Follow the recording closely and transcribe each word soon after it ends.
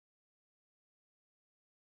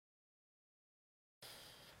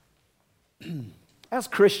As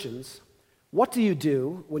Christians, what do you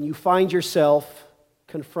do when you find yourself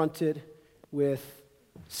confronted with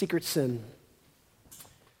secret sin?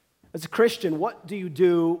 As a Christian, what do you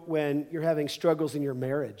do when you're having struggles in your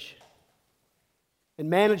marriage and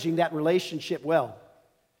managing that relationship well?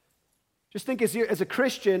 Just think as a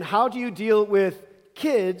Christian, how do you deal with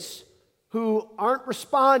kids who aren't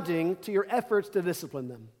responding to your efforts to discipline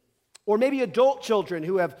them? Or maybe adult children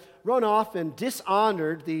who have run off and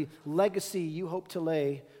dishonored the legacy you hope to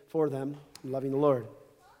lay for them in loving the Lord.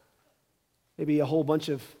 Maybe a whole bunch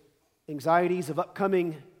of anxieties of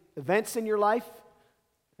upcoming events in your life,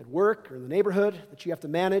 at work or in the neighborhood that you have to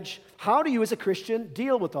manage. How do you as a Christian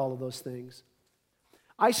deal with all of those things?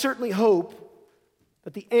 I certainly hope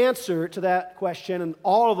that the answer to that question and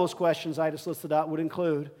all of those questions I just listed out would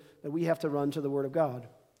include that we have to run to the Word of God.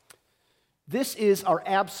 This is our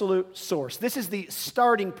absolute source. This is the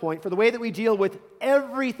starting point for the way that we deal with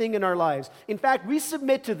everything in our lives. In fact, we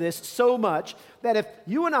submit to this so much that if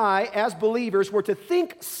you and I, as believers, were to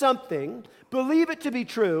think something, believe it to be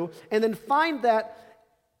true, and then find that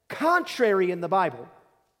contrary in the Bible,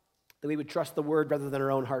 then we would trust the Word rather than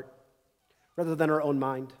our own heart, rather than our own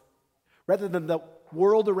mind, rather than the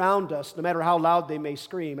world around us, no matter how loud they may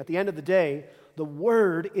scream. At the end of the day, the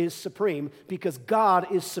Word is supreme because God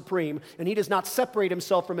is supreme, and He does not separate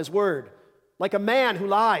Himself from His Word like a man who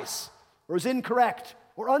lies or is incorrect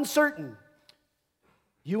or uncertain.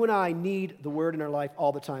 You and I need the Word in our life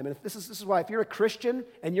all the time. And this is why if you're a Christian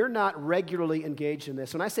and you're not regularly engaged in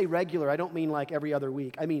this, when I say regular, I don't mean like every other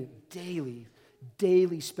week. I mean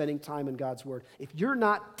daily spending time in God's Word. If you're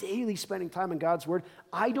not daily spending time in God's Word,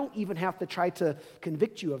 I don't even have to try to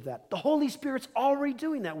convict you of that. The Holy Spirit's already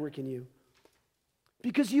doing that work in you.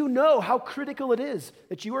 Because you know how critical it is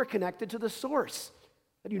that you are connected to the source,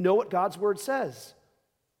 that you know what God's Word says.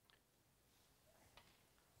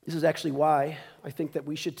 This is actually why I think that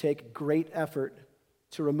we should take great effort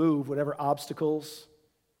to remove whatever obstacles,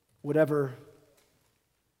 whatever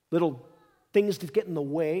little things to get in the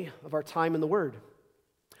way of our time in the Word.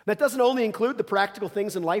 That doesn't only include the practical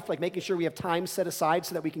things in life, like making sure we have time set aside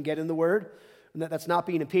so that we can get in the Word, and that's not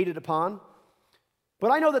being impeded upon. But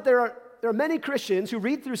I know that there are many Christians who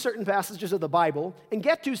read through certain passages of the Bible and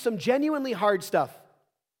get to some genuinely hard stuff.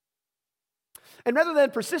 And rather than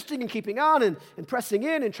persisting and keeping on and pressing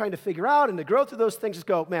in and trying to figure out and to grow through those things, just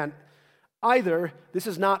go, man, either this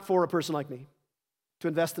is not for a person like me to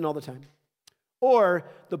invest in all the time, or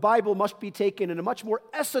the Bible must be taken in a much more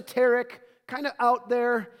esoteric, kind of out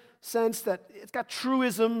there sense that it's got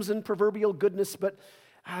truisms and proverbial goodness, but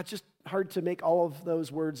it's just hard to make all of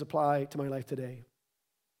those words apply to my life today.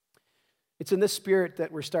 It's in this spirit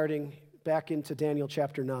that we're starting back into Daniel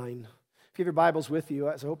chapter 9. If you have your Bibles with you,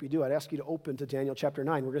 as I hope you do, I'd ask you to open to Daniel chapter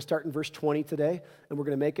 9. We're going to start in verse 20 today, and we're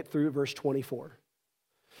going to make it through verse 24.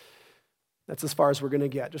 That's as far as we're going to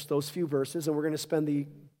get, just those few verses, and we're going to spend the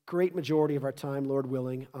great majority of our time, Lord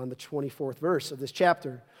willing, on the 24th verse of this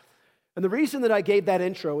chapter. And the reason that I gave that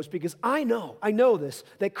intro is because I know this,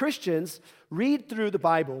 that Christians read through the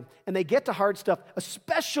Bible, and they get to hard stuff,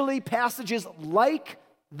 especially passages like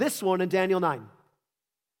this one in Daniel 9.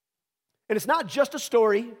 And it's not just a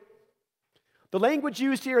story. The language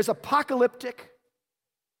used here is apocalyptic.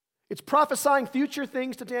 It's prophesying future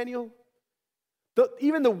things to Daniel.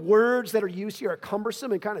 Even the words that are used here are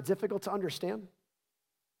cumbersome and kind of difficult to understand.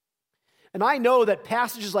 And I know that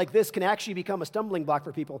passages like this can actually become a stumbling block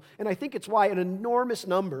for people. And I think it's why an enormous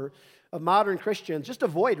number of modern Christians just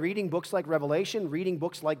avoid reading books like Revelation, reading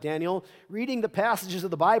books like Daniel, reading the passages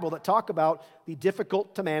of the Bible that talk about the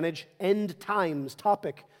difficult to manage end times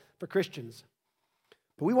topic for Christians.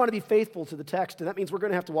 But we want to be faithful to the text, and that means we're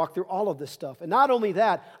going to have to walk through all of this stuff. And not only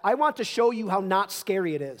that, I want to show you how not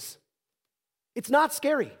scary it is. It's not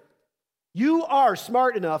scary. You are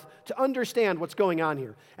smart enough to understand what's going on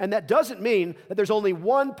here. And that doesn't mean that there's only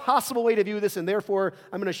one possible way to view this, and therefore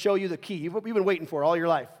I'm going to show you the key you've been waiting for all your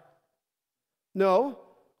life. No,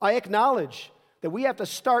 I acknowledge that we have to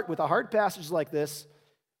start with a hard passage like this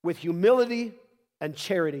with humility and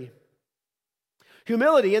charity.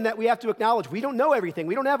 Humility in that we have to acknowledge we don't know everything.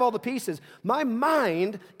 We don't have all the pieces. My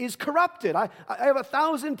mind is corrupted. I have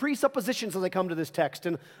 1,000 presuppositions as I come to this text,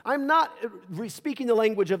 and I'm not speaking the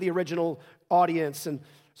language of the original audience, and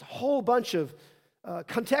there's a whole bunch of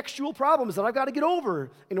contextual problems that I've got to get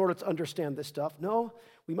over in order to understand this stuff. No,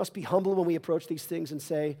 we must be humble when we approach these things and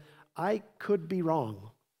say, I could be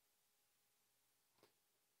wrong.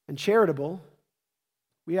 And charitable,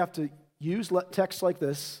 we have to use texts like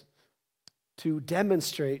this to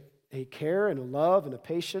demonstrate a care and a love and a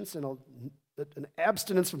patience and an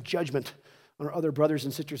abstinence from judgment on our other brothers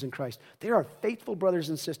and sisters in Christ. There are faithful brothers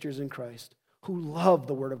and sisters in Christ who love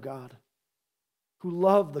the Word of God, who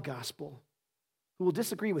love the gospel, who will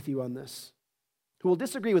disagree with you on this, who will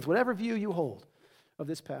disagree with whatever view you hold of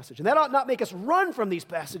this passage. And that ought not make us run from these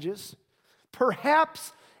passages.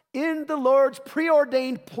 Perhaps in the Lord's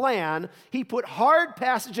preordained plan, He put hard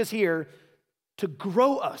passages here to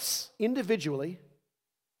grow us individually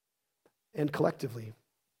and collectively.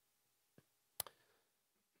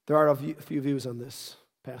 There are a few views on this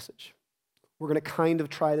passage. We're going to kind of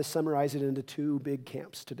try to summarize it into two big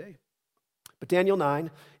camps today. But Daniel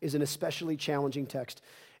 9 is an especially challenging text.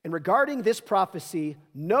 And regarding this prophecy,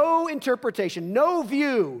 no interpretation, no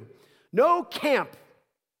view, no camp,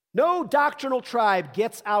 no doctrinal tribe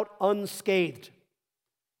gets out unscathed.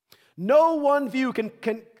 No one view can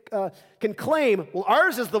claim, well,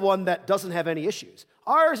 ours is the one that doesn't have any issues.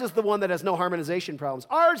 Ours is the one that has no harmonization problems.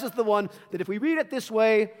 Ours is the one that if we read it this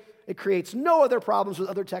way, it creates no other problems with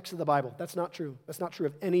other texts of the Bible. That's not true. That's not true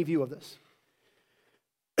of any view of this.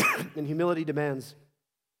 And humility demands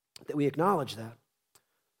that we acknowledge that.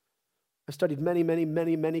 I've studied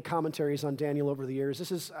many commentaries on Daniel over the years.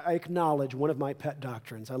 This is, I acknowledge, one of my pet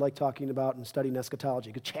doctrines. I like talking about and studying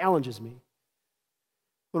eschatology. It challenges me.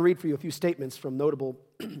 I'm going to read for you a few statements from notable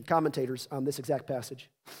commentators on this exact passage.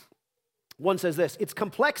 One says this: its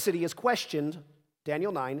complexity is questioned,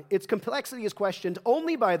 Daniel 9, its complexity is questioned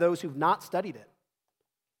only by those who've not studied it,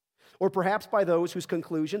 or perhaps by those whose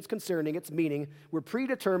conclusions concerning its meaning were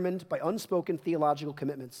predetermined by unspoken theological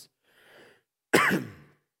commitments.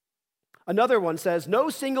 Another one says, no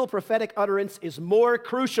single prophetic utterance is more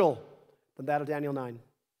crucial than that of Daniel 9.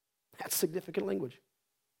 That's significant language.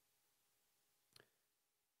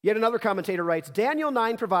 Yet another commentator writes, Daniel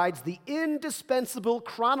 9 provides the indispensable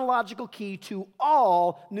chronological key to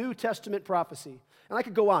all New Testament prophecy. And I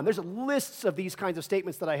could go on. There's lists of these kinds of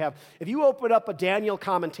statements that I have. If you open up a Daniel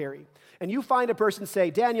commentary and you find a person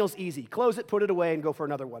say, Daniel's easy, close it, put it away, and go for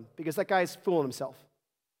another one, because that guy's fooling himself.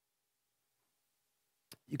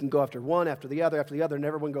 You can go after one, after the other, and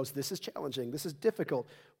everyone goes, this is challenging, this is difficult.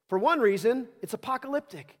 For one reason, it's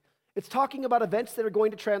apocalyptic. It's talking about events that are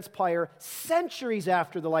going to transpire centuries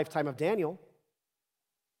after the lifetime of Daniel.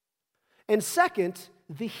 And second,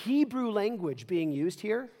 the Hebrew language being used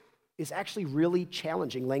here is actually really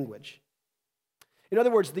challenging language. In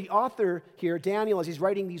other words, the author here, Daniel, as he's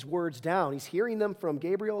writing these words down, he's hearing them from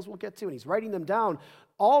Gabriel, as we'll get to, and he's writing them down.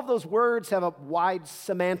 All of those words have a wide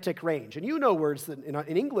semantic range. And you know words that,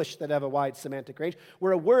 in English that have a wide semantic range,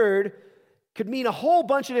 where a word could mean a whole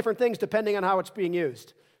bunch of different things depending on how it's being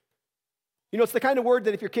used. You know, it's the kind of word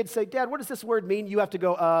that if your kids say, Dad, what does this word mean? You have to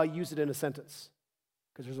go, use it in a sentence.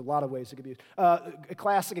 Because there's a lot of ways it could be used. A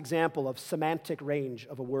classic example of semantic range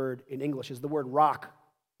of a word in English is the word rock.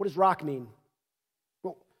 What does rock mean?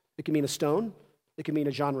 Well, it can mean a stone. It can mean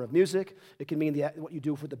a genre of music. It can mean what you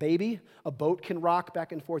do with the baby. A boat can rock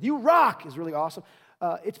back and forth. You rock is really awesome.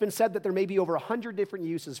 It's been said that there may be over 100 different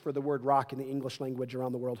uses for the word rock in the English language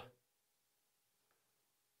around the world.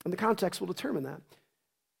 And the context will determine that.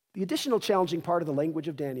 The additional challenging part of the language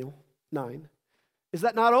of Daniel 9 is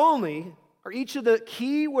that not only are each of the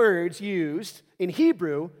key words used in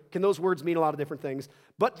Hebrew, can those words mean a lot of different things,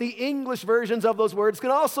 but the English versions of those words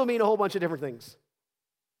can also mean a whole bunch of different things.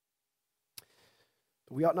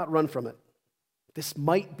 But we ought not run from it. This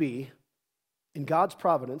might be, in God's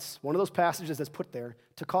providence, one of those passages that's put there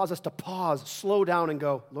to cause us to pause, slow down, and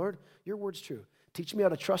go, Lord, your word's true. Teach me how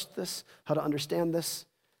to trust this, how to understand this.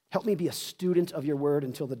 Help me be a student of your word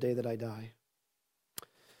until the day that I die.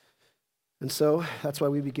 And so that's why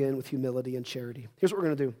we begin with humility and charity. Here's what we're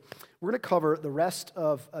going to do. We're going to cover the rest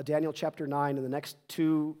of Daniel chapter 9 in the next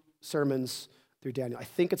two sermons through Daniel. I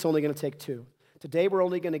think it's only going to take two. Today we're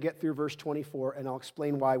only going to get through verse 24, and I'll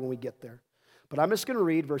explain why when we get there. But I'm just going to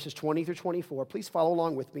read verses 20 through 24. Please follow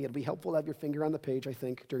along with me. It'll be helpful to have your finger on the page, I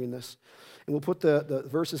think, during this. And we'll put the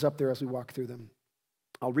verses up there as we walk through them.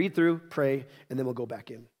 I'll read through, pray, and then we'll go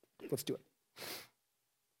back in. Let's do it.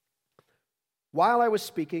 While I was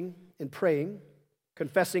speaking and praying,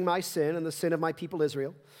 confessing my sin and the sin of my people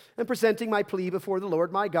Israel, and presenting my plea before the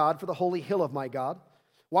Lord my God for the holy hill of my God,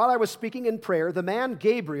 while I was speaking in prayer, the man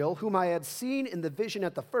Gabriel, whom I had seen in the vision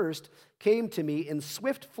at the first, came to me in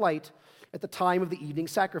swift flight at the time of the evening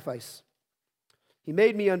sacrifice. He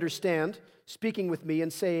made me understand, speaking with me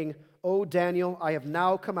and saying, O Daniel, I have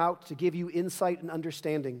now come out to give you insight and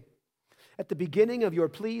understanding. At the beginning of your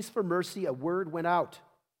pleas for mercy, a word went out,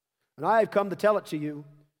 and I have come to tell it to you,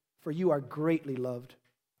 for you are greatly loved.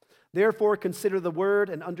 Therefore, consider the word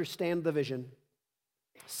and understand the vision.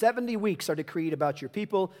 70 weeks are decreed about your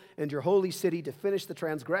people and your holy city to finish the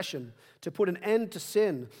transgression, to put an end to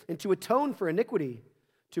sin, and to atone for iniquity,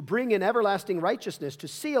 to bring in everlasting righteousness, to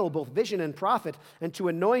seal both vision and prophet, and to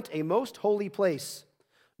anoint a most holy place.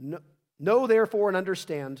 Know therefore and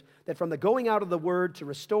understand that from the going out of the word to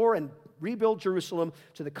restore and rebuild Jerusalem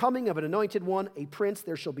to the coming of an anointed one, a prince,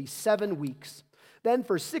 there shall be 7 weeks. Then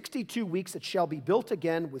for 62 weeks it shall be built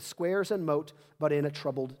again with squares and moat, but in a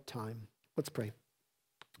troubled time. Let's pray.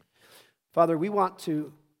 Father, we want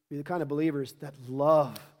to be the kind of believers that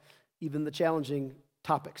love even the challenging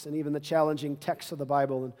topics and even the challenging texts of the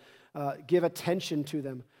Bible and give attention to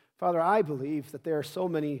them. Father, I believe that there are so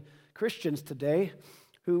many Christians today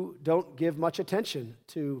who don't give much attention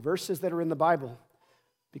to verses that are in the Bible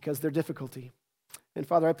because they're difficulty. And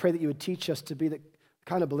Father, I pray that you would teach us to be the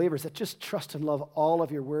kind of believers that just trust and love all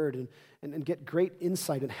of your word and get great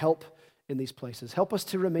insight and help in these places. Help us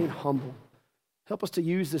to remain humble. Help us to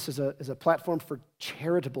use this as a platform for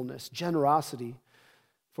charitableness, generosity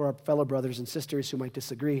for our fellow brothers and sisters who might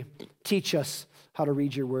disagree. Teach us how to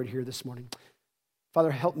read your word here this morning.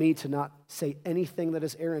 Father, help me to not say anything that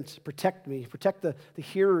is errant. Protect me. Protect the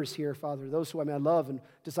hearers here, Father, those who I may love and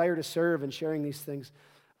desire to serve in sharing these things.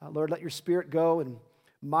 Lord, let your Spirit go and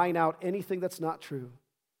mine out anything that's not true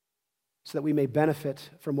so that we may benefit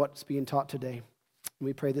from what's being taught today. And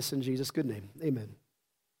we pray this in Jesus' good name. Amen.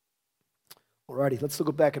 Alrighty, let's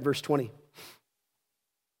look back at verse 20.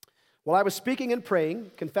 While I was speaking and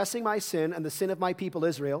praying, confessing my sin and the sin of my people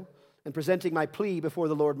Israel, and presenting my plea before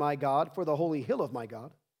the Lord my God for the holy hill of my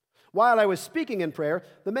God, while I was speaking in prayer,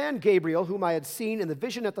 the man Gabriel, whom I had seen in the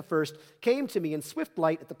vision at the first, came to me in swift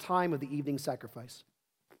light at the time of the evening sacrifice.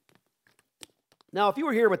 Now, if you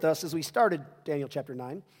were here with us as we started Daniel chapter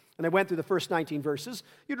 9, and I went through the first 19 verses,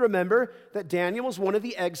 you'd remember that Daniel was one of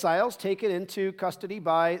the exiles taken into custody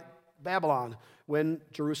by Babylon when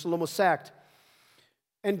Jerusalem was sacked.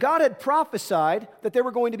 And God had prophesied that there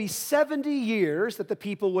were going to be 70 years that the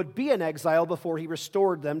people would be in exile before he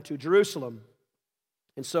restored them to Jerusalem.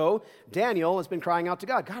 And so Daniel has been crying out to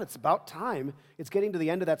God, God, it's about time. It's getting to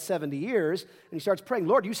the end of that 70 years. And he starts praying,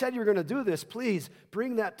 Lord, you said you were going to do this. Please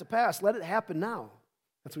bring that to pass. Let it happen now.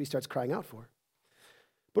 That's what he starts crying out for.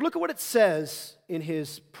 But look at what it says in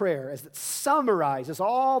his prayer as it summarizes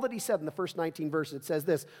all that he said in the first 19 verses. It says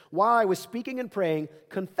this, while I was speaking and praying,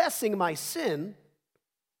 confessing my sin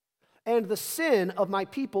and the sin of my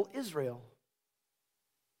people Israel.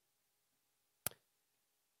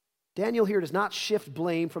 Daniel here does not shift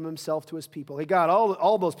blame from himself to his people. Hey, God,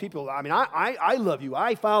 all those people, I love you.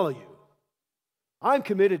 I follow you. I'm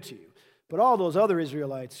committed to you. But all those other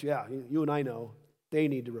Israelites, yeah, you and I know, they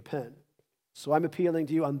need to repent. So I'm appealing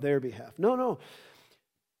to you on their behalf. No.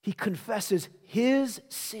 He confesses his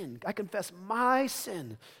sin. I confess my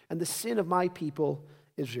sin and the sin of my people,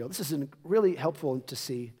 Israel. This is really helpful to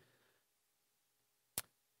see.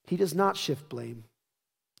 He does not shift blame.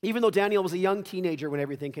 Even though Daniel was a young teenager when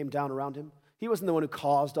everything came down around him, he wasn't the one who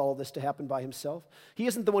caused all of this to happen by himself. He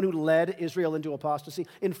isn't the one who led Israel into apostasy.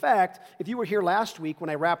 In fact, if you were here last week when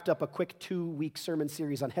I wrapped up a quick 2-week sermon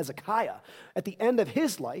series on Hezekiah, at the end of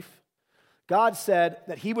his life, God said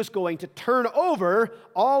that he was going to turn over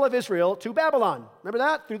all of Israel to Babylon. Remember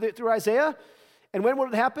that through Isaiah? And when would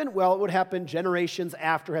it happen? Well, it would happen generations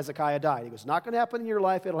after Hezekiah died. He goes, not going to happen in your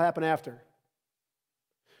life, it'll happen after.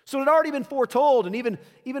 So it had already been foretold and even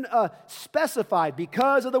specified,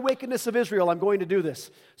 because of the wickedness of Israel, I'm going to do this.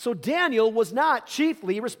 So Daniel was not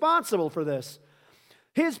chiefly responsible for this.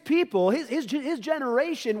 His people, his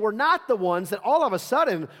generation were not the ones that all of a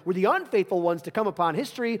sudden were the unfaithful ones to come upon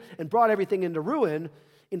history and brought everything into ruin.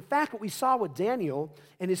 In fact, what we saw with Daniel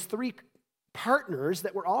and his 3 partners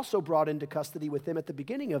that were also brought into custody with him at the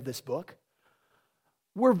beginning of this book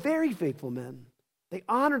were very faithful men. They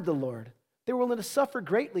honored the Lord. They were willing to suffer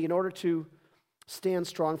greatly in order to stand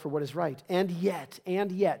strong for what is right. And yet,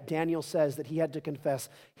 Daniel says that he had to confess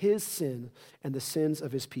his sin and the sins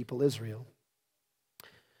of his people Israel.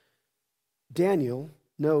 Daniel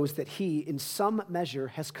knows that he, in some measure,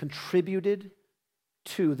 has contributed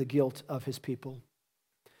to the guilt of his people.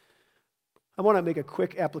 I want to make a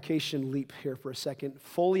quick application leap here for a second,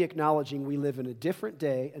 fully acknowledging we live in a different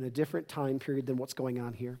day and a different time period than what's going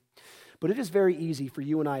on here. But it is very easy for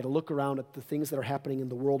you and I to look around at the things that are happening in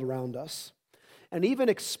the world around us and even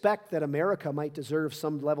expect that America might deserve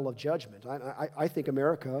some level of judgment. I think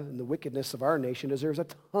America and the wickedness of our nation deserves a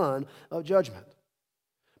ton of judgment.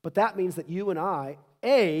 But that means that you and I,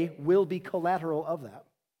 A, will be collateral of that.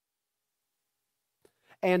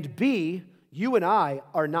 And B, you and I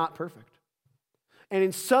are not perfect. And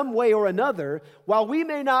in some way or another, while we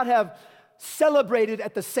may not have celebrated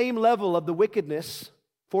at the same level of the wickedness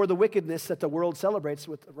for the wickedness that the world celebrates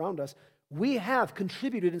with around us, we have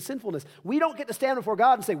contributed in sinfulness. We don't get to stand before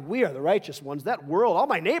God and say, we are the righteous ones. That world, all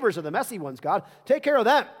my neighbors are the messy ones, God. Take care of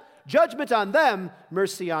them. Judgment on them,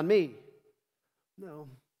 mercy on me. No,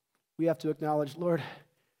 we have to acknowledge, Lord,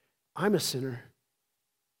 I'm a sinner.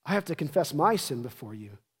 I have to confess my sin before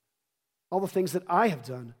you. All the things that I have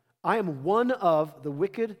done. I am one of the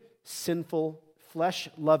wicked, sinful,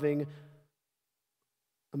 flesh-loving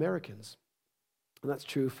Americans. And that's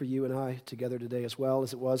true for you and I together today as well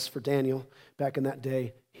as it was for Daniel back in that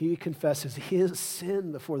day. He confesses his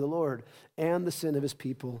sin before the Lord and the sin of his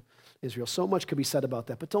people, Israel. So much could be said about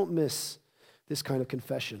that, but don't miss this kind of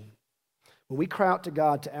confession. When we cry out to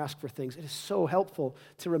God to ask for things, it is so helpful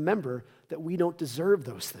to remember that we don't deserve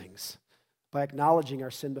those things by acknowledging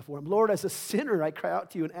our sin before him. Lord, as a sinner, I cry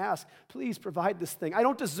out to you and ask, please provide this thing. I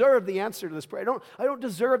don't deserve the answer to this prayer. I don't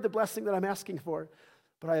deserve the blessing that I'm asking for.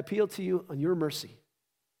 But I appeal to you on your mercy.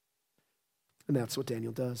 And that's what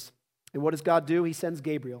Daniel does. And what does God do? He sends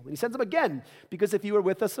Gabriel. And he sends him again, because if you were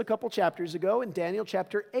with us a couple chapters ago in Daniel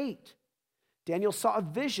chapter 8, Daniel saw a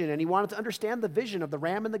vision, and he wanted to understand the vision of the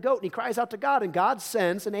ram and the goat. And he cries out to God, and God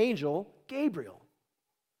sends an angel, Gabriel.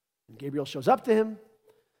 And Gabriel shows up to him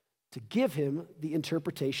to give him the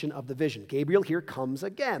interpretation of the vision. Gabriel here comes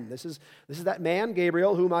again. This is that man,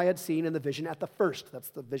 Gabriel, whom I had seen in the vision at the first. That's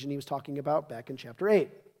the vision he was talking about back in chapter 8.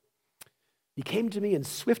 He came to me in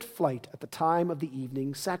swift flight at the time of the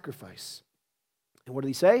evening sacrifice. And what did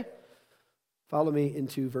he say? Follow me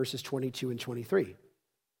into verses 22 and 23.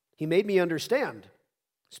 He made me understand,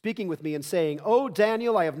 speaking with me and saying, "O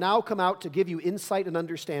Daniel, I have now come out to give you insight and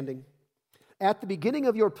understanding. At the beginning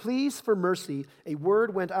of your pleas for mercy, a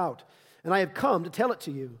word went out, and I have come to tell it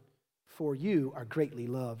to you, for you are greatly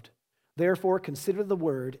loved. Therefore, consider the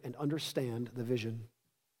word and understand the vision."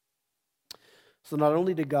 So not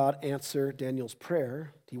only did God answer Daniel's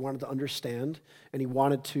prayer, he wanted to understand, and he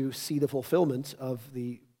wanted to see the fulfillment of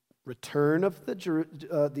the return of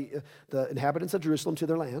the inhabitants of Jerusalem to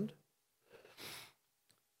their land,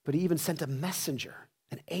 but he even sent a messenger,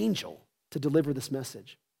 an angel, to deliver this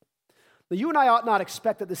message. Now, you and I ought not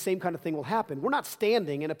expect that the same kind of thing will happen. We're not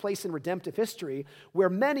standing in a place in redemptive history where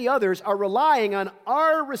many others are relying on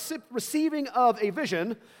our receiving of a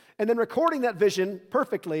vision and then recording that vision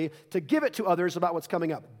perfectly to give it to others about what's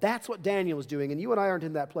coming up. That's what Daniel is doing, and you and I aren't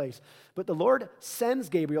in that place. But the Lord sends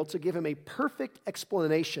Gabriel to give him a perfect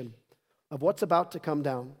explanation of what's about to come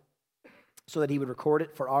down so that he would record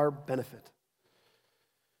it for our benefit.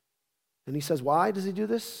 And he says, why does he do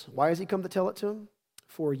this? Why has he come to tell it to him?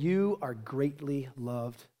 For you are greatly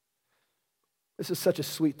loved. This is such a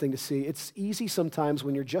sweet thing to see. It's easy sometimes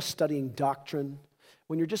when you're just studying doctrine,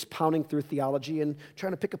 when you're just pounding through theology and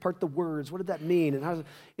trying to pick apart the words. What did that mean? And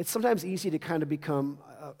it's sometimes easy to kind of become,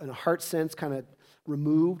 in a heart sense, kind of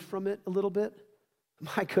removed from it a little bit.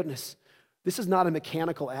 My goodness, this is not a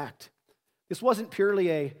mechanical act. This wasn't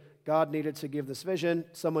purely a God needed to give this vision,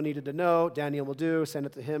 someone needed to know, Daniel will do, send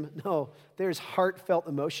it to him. No, there's heartfelt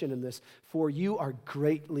emotion in this. For you are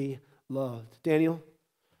greatly loved. Daniel,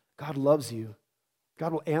 God loves you.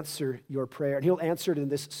 God will answer your prayer, and he'll answer it in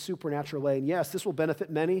this supernatural way. And yes, this will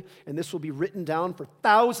benefit many, and this will be written down for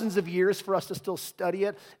thousands of years for us to still study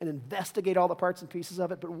it and investigate all the parts and pieces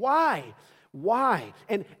of it. But why? Why?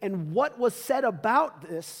 And what was said about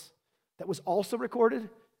this that was also recorded?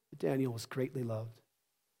 Daniel was greatly loved.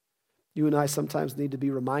 You and I sometimes need to be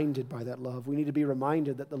reminded by that love. We need to be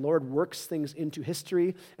reminded that the Lord works things into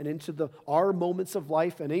history and into our moments of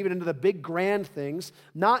life and even into the big grand things,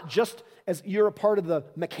 not just as you're a part of the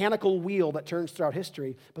mechanical wheel that turns throughout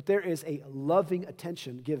history, but there is a loving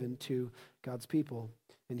attention given to God's people.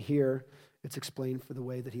 And here it's explained for the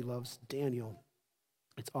way that he loves Daniel.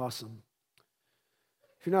 It's awesome.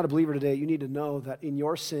 If you're not a believer today, you need to know that in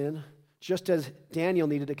your sin, just as Daniel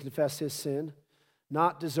needed to confess his sin,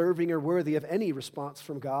 not deserving or worthy of any response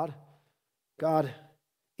from God, God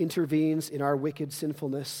intervenes in our wicked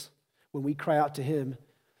sinfulness when we cry out to him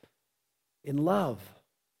in love.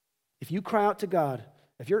 If you cry out to God,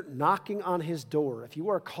 if you're knocking on his door, if you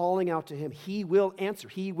are calling out to him, he will answer.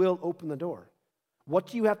 He will open the door. What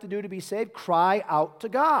do you have to do to be saved? Cry out to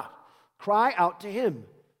God. Cry out to him.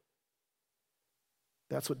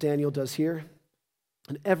 That's what Daniel does here.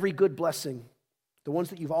 And every good blessing, the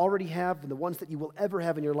ones that you've already have and the ones that you will ever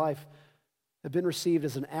have in your life, have been received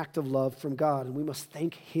as an act of love from God, and we must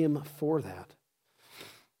thank him for that.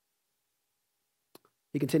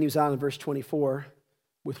 He continues on in verse 24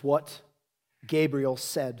 with what Gabriel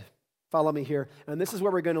said. Follow me here, and this is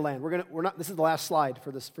where we're going to land. This is the last slide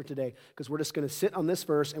for today, because we're just going to sit on this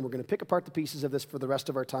verse and we're going to pick apart the pieces of this for the rest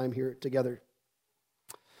of our time here together.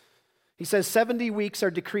 He says, 70 weeks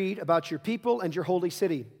are decreed about your people and your holy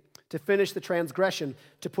city, to finish the transgression,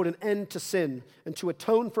 to put an end to sin, and to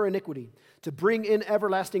atone for iniquity, to bring in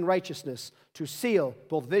everlasting righteousness, to seal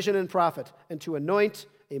both vision and prophet, and to anoint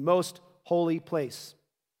a most holy place.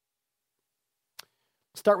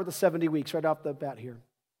 Start with the 70 weeks right off the bat here.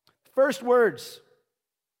 First words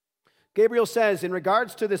Gabriel says in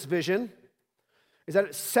regards to this vision is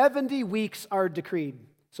that 70 weeks are decreed.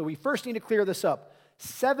 So we first need to clear this up.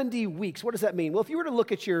 70 weeks, what does that mean? Well, if you were to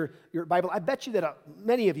look at your Bible, I bet you that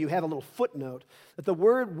many of you have a little footnote that the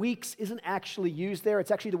word weeks isn't actually used there. It's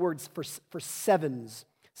actually the word for sevens.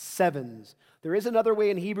 Sevens. There is another way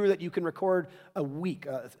in Hebrew that you can record a week,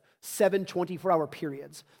 7 24-hour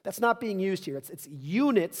periods. That's not being used here. It's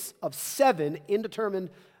units of 7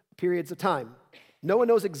 indeterminate periods of time. No one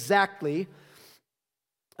knows exactly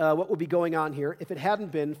what would be going on here if it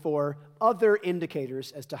hadn't been for other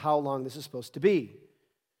indicators as to how long this is supposed to be.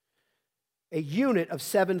 A unit of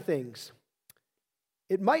 7 things.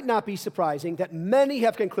 It might not be surprising that many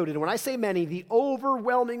have concluded, and when I say many, the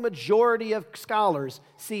overwhelming majority of scholars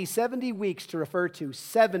see 70 weeks to refer to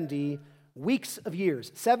 70 weeks of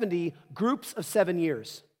years, 70 groups of 7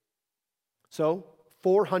 years. So,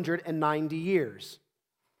 490 years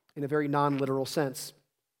in a very non-literal sense.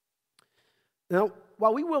 Now,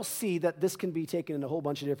 while we will see that this can be taken in a whole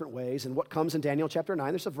bunch of different ways, and what comes in Daniel chapter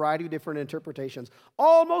 9, there's a variety of different interpretations.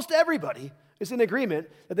 Almost everybody is in agreement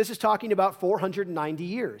that this is talking about 490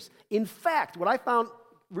 years. In fact, what I found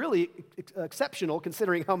really exceptional,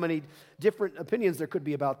 considering how many different opinions there could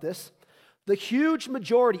be about this, the huge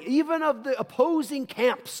majority, even of the opposing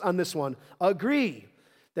camps on this one, agree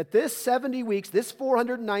that this 70 weeks, this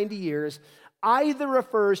 490 years, either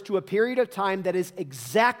refers to a period of time that is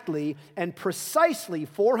exactly and precisely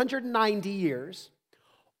 490 years,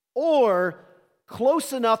 or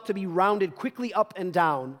close enough to be rounded quickly up and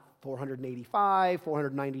down, 485,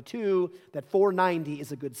 492, that 490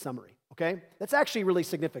 is a good summary, okay? That's actually really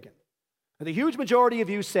significant. And the huge majority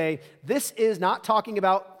of you say this is not talking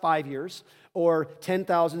about 5 years or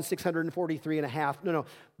 10,643 and a half. No.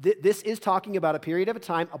 This is talking about a period of a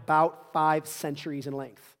time about 5 centuries in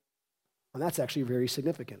length. And that's actually very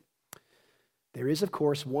significant. There is, of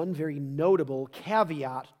course, one very notable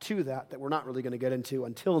caveat to that we're not really going to get into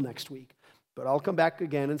until next week. But I'll come back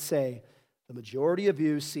again and say the majority of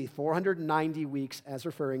you see 490 weeks as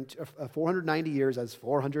referring to 490 years as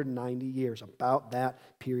 490 years, about that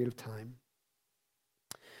period of time.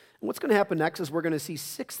 And what's going to happen next is we're going to see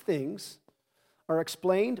 6 things are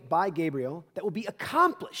explained by Gabriel that will be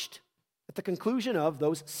accomplished at the conclusion of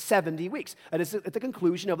those 70 weeks. And it's at the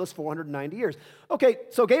conclusion of those 490 years. Okay,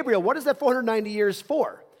 so Gabriel, what is that 490 years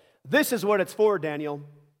for? This is what it's for, Daniel.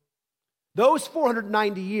 Those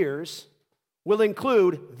 490 years will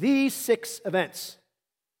include these 6 events.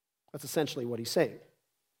 That's essentially what he's saying.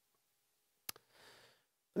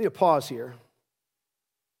 I need to pause here,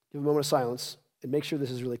 give a moment of silence, and make sure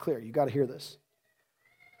this is really clear. You've got to hear this.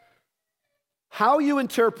 How you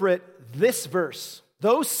interpret this verse,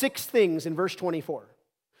 those 6 things in verse 24,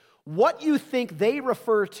 what you think they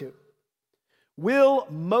refer to will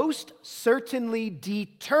most certainly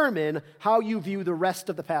determine how you view the rest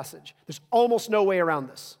of the passage. There's almost no way around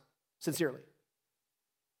this, sincerely.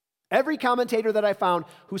 Every commentator that I found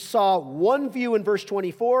who saw one view in verse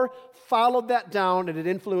 24 followed that down, and it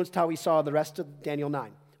influenced how he saw the rest of Daniel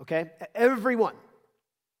 9, okay? Everyone.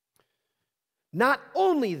 Not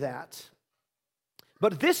only that,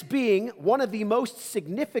 but this being one of the most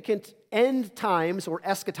significant end times or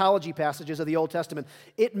eschatology passages of the Old Testament,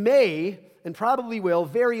 it may, and probably will,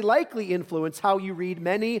 very likely influence how you read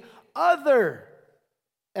many other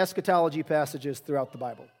eschatology passages throughout the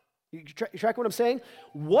Bible. You track what I'm saying?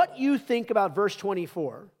 What you think about verse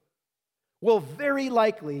 24 will very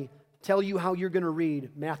likely tell you how you're going to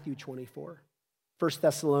read Matthew 24, 1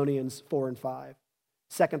 Thessalonians 4 and 5,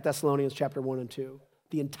 2 Thessalonians chapter 1 and 2,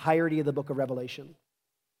 the entirety of the book of Revelation.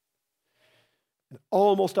 It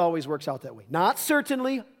almost always works out that way. Not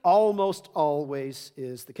certainly, almost always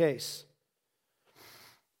is the case.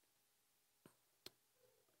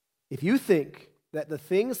 If you think that the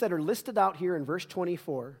things that are listed out here in verse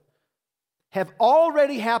 24 have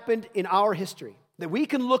already happened in our history, that we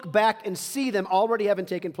can look back and see them already having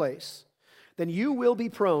taken place, then you will be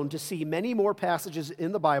prone to see many more passages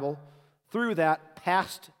in the Bible through that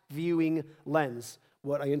past viewing lens,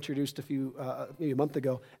 what I introduced maybe a month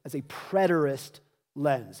ago as a preterist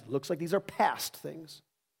lens. It looks like these are past things.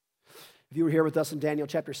 If you were here with us in Daniel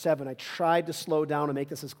chapter 7, I tried to slow down and make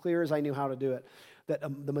this as clear as I knew how to do it, that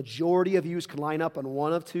the majority of views can line up on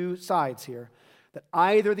one of 2 sides here, that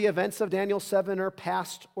either the events of Daniel 7 are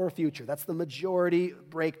past or future. That's the majority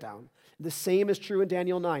breakdown. The same is true in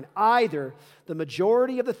Daniel 9. Either the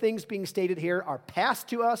majority of the things being stated here are past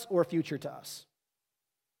to us or future to us.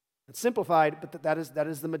 It's simplified, but that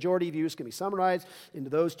is the majority views can be summarized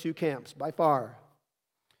into those two camps by far.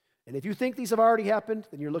 And if you think these have already happened,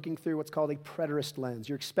 then you're looking through what's called a preterist lens.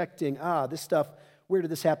 You're expecting, this stuff, where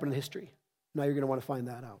did this happen in history? Now you're going to want to find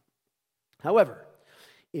that out. However,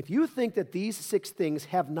 if you think that these 6 things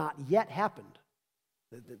have not yet happened,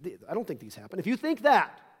 I don't think these happen. If you think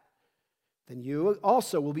that, then you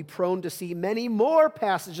also will be prone to see many more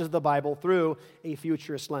passages of the Bible through a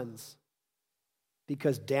futurist lens.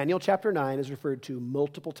 Because Daniel chapter 9 is referred to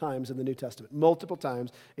multiple times in the New Testament, multiple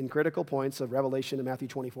times in critical points of Revelation and Matthew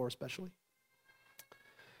 24 especially.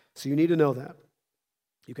 So you need to know that.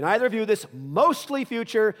 You can either view this mostly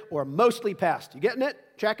future or mostly past. You getting it?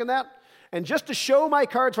 Tracking that? And just to show my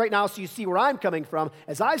cards right now so you see where I'm coming from,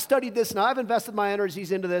 as I've studied this and I've invested my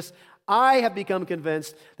energies into this, I have become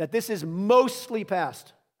convinced that this is mostly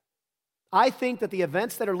past. I think that the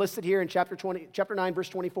events that are listed here in chapter 9, verse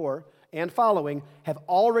 24 and following have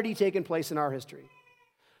already taken place in our history.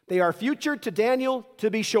 They are future to Daniel, to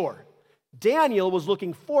be sure. Daniel was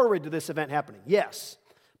looking forward to this event happening, yes.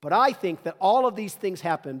 But I think that all of these things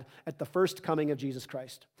happened at the first coming of Jesus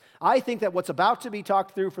Christ. I think that what's about to be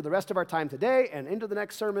talked through for the rest of our time today and into the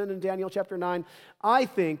next sermon in Daniel chapter 9, I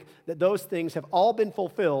think that those things have all been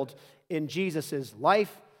fulfilled in Jesus'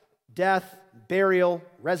 life, death, burial,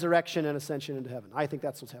 resurrection, and ascension into heaven. I think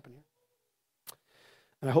that's what's happening here.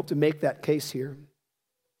 And I hope to make that case here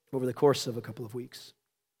over the course of a couple of weeks.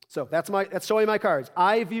 So that's showing my cards.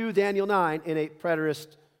 I view Daniel 9 in a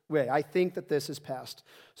preterist way. I think that this is past.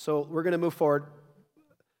 So we're going to move forward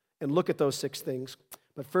and look at those 6 things.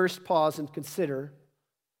 But first, pause and consider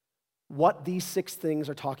what these 6 things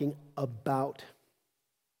are talking about.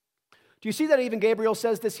 Do you see that even Gabriel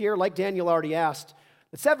says this here, like Daniel already asked?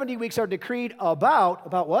 The 70 weeks are decreed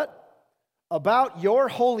about what? About your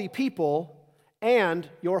holy people and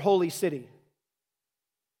your holy city.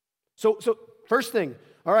 So first thing,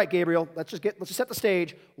 all right, Gabriel, let's just set the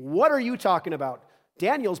stage. What are you talking about?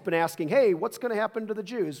 Daniel's been asking, hey, what's going to happen to the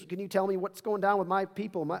Jews? Can you tell me what's going down with my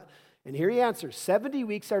people? And here he answers, 70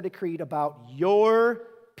 weeks are decreed about your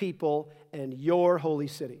people and your holy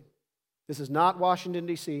city. This is not Washington,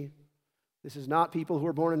 D.C. This is not people who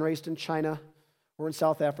were born and raised in China or in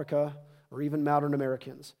South Africa or even modern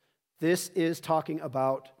Americans. This is talking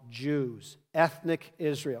about Jews, ethnic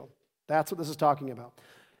Israel. That's what this is talking about.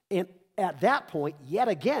 And at that point, yet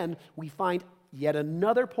again, we find yet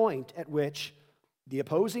another point at which the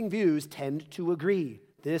opposing views tend to agree.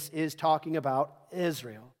 This is talking about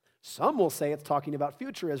Israel. Some will say it's talking about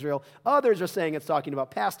future Israel. Others are saying it's talking about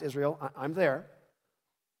past Israel. I'm there.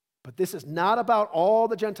 But this is not about all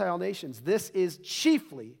the Gentile nations. This is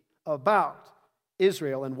chiefly about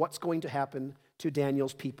Israel and what's going to happen to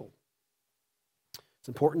Daniel's people. It's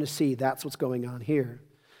important to see that's what's going on here.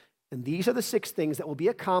 And these are the 6 things that will be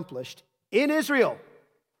accomplished in Israel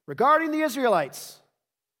regarding the Israelites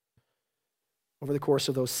over the course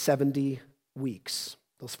of those 70 weeks,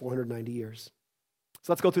 those 490 years.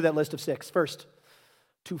 So let's go through that list of 6. First,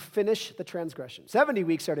 to finish the transgression. 70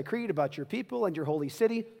 weeks are decreed about your people and your holy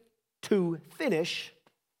city to finish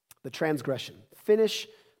the transgression. Finish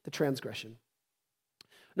the transgression.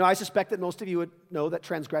 Now, I suspect that most of you would know that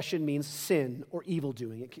transgression means sin or evil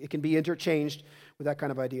doing. It can be interchanged with that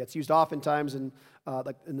kind of idea. It's used oftentimes in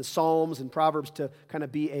the Psalms and Proverbs to kind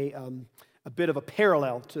of be a bit of a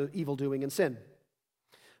parallel to evil doing and sin.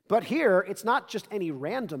 But here, it's not just any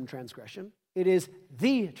random transgression. It is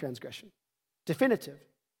the transgression, definitive.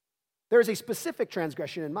 There is a specific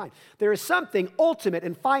transgression in mind. There is something ultimate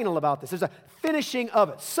and final about this. There's a finishing of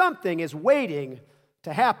it. Something is waiting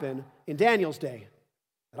to happen in Daniel's day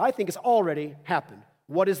that I think has already happened.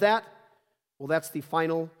 What is that? Well, that's the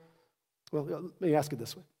final. Well, let me ask it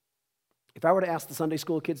this way. If I were to ask the Sunday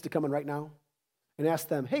school kids to come in right now and ask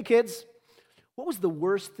them, hey kids, what was the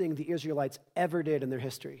worst thing the Israelites ever did in their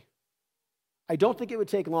history? I don't think it would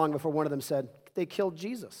take long before one of them said, they killed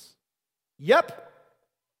Jesus. Yep,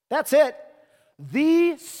 that's it.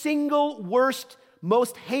 The single worst,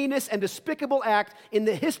 most heinous and despicable act in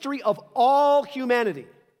the history of all humanity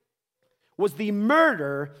was the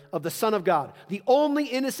murder of the Son of God, the only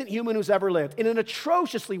innocent human who's ever lived, in an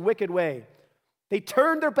atrociously wicked way. They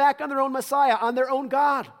turned their back on their own Messiah, on their own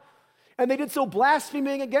God. And they did so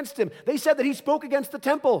blaspheming against him. They said that he spoke against the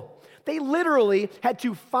temple. They literally had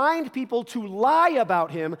to find people to lie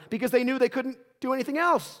about him because they knew they couldn't do anything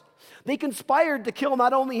else. They conspired to kill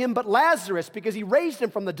not only him, but Lazarus because he raised him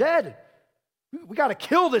from the dead. We got to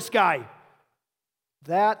kill this guy.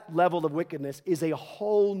 That level of wickedness is a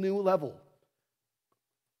whole new level.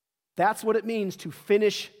 That's what it means to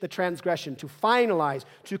finish the transgression, to finalize,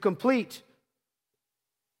 to complete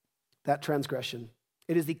that transgression.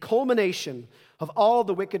 It is the culmination of all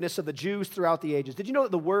the wickedness of the Jews throughout the ages. Did you know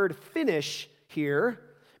that the word finish here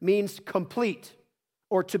means complete,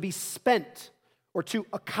 or to be spent, or to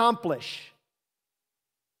accomplish?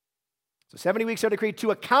 So 70 weeks are decreed to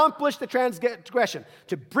accomplish the transgression,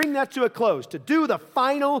 to bring that to a close, to do the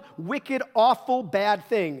final wicked, awful, bad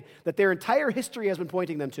thing that their entire history has been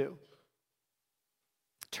pointing them to.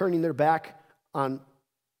 Turning their back on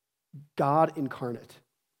God incarnate.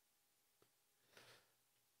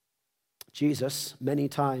 Jesus, many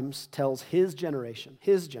times, tells his generation,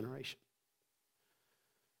 that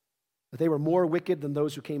they were more wicked than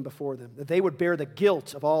those who came before them, that they would bear the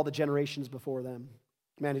guilt of all the generations before them.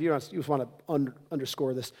 Man, if you just want to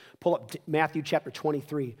underscore this, pull up Matthew chapter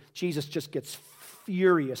 23. Jesus just gets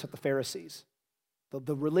furious at the Pharisees,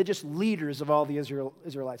 the religious leaders of all the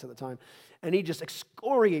Israelites at the time. And he just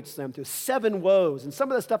excoriates them through 7 woes. And some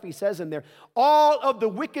of the stuff he says in there, all of the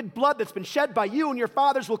wicked blood that's been shed by you and your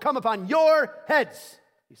fathers will come upon your heads,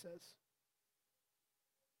 he says.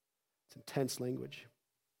 It's intense language.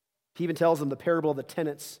 He even tells them the parable of the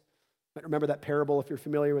tenants. You might remember that parable if you're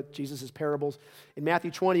familiar with Jesus' parables. In Matthew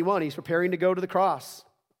 21, he's preparing to go to the cross.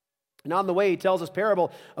 And on the way, he tells this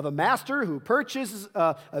parable of a master who purchases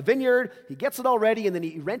a vineyard. He gets it all ready, and then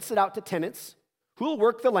he rents it out to tenants who will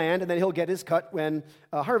work the land, and then he'll get his cut when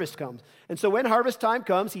harvest comes. And so when harvest time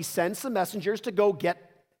comes, he sends some messengers to go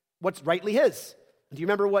get what's rightly his. And do you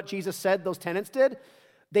remember what Jesus said those tenants did?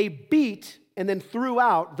 They beat and then threw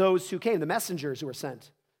out those who came, the messengers who were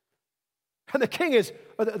sent. And the king is,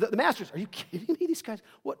 or the masters, are you kidding me? These guys,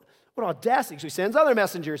 what audacity. So he sends other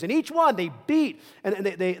messengers, and each one they beat, and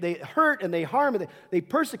they hurt, and they harm, and they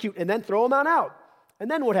persecute, and then throw them on out. And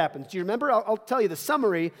then what happens? Do you remember? I'll tell you, the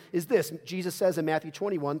summary is this. Jesus says in Matthew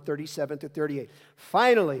 21, 37 to 38,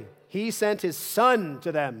 finally, he sent his son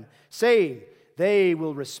to them, saying, they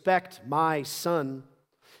will respect my son.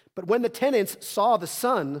 But when the tenants saw the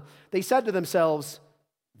son, they said to themselves,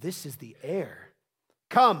 this is the heir.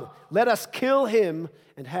 Come, let us kill him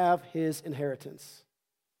and have his inheritance.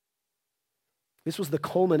 This was the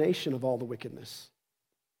culmination of all the wickedness.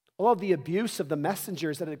 All of the abuse of the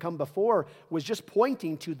messengers that had come before was just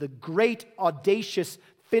pointing to the great, audacious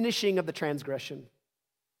finishing of the transgression.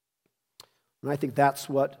 And I think that's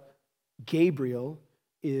what Gabriel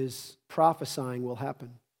is prophesying will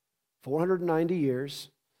happen. 490 years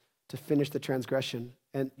to finish the transgression.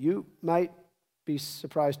 And you might be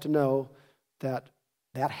surprised to know that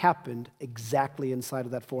happened exactly inside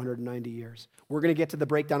of that 490 years. We're going to get to the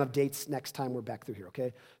breakdown of dates next time we're back through here,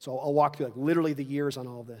 okay? So I'll walk through literally the years on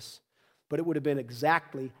all of this. But it would have been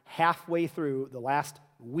exactly halfway through the last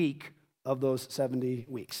week of those 70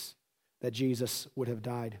 weeks that Jesus would have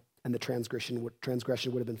died and the transgression would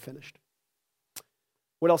have been finished.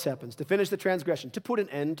 What else happens? To finish the transgression, to put an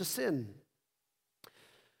end to sin.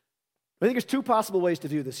 I think there's 2 possible ways to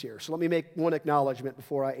do this here. So let me make one acknowledgement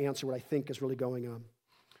before I answer what I think is really going on.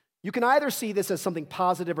 You can either see this as something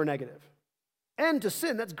positive or negative. End to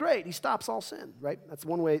sin, that's great. He stops all sin, right? That's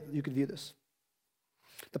one way you could view this.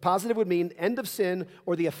 The positive would mean end of sin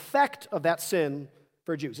or the effect of that sin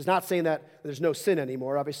for Jews. It's not saying that there's no sin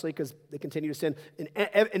anymore, obviously, because they continue to sin.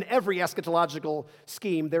 In every eschatological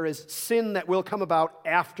scheme, there is sin that will come about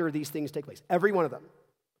after these things take place. Every one of them,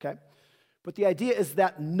 okay? But the idea is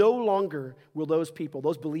that no longer will those people,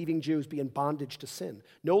 those believing Jews, be in bondage to sin.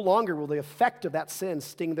 No longer will the effect of that sin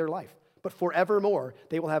sting their life. But forevermore,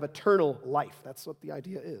 they will have eternal life. That's what the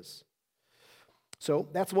idea is. So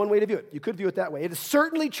that's one way to view it. You could view it that way. It is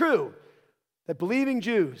certainly true that believing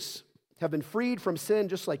Jews have been freed from sin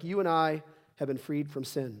just like you and I have been freed from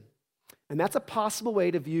sin. And that's a possible way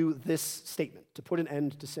to view this statement, to put an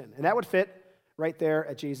end to sin. And that would fit right there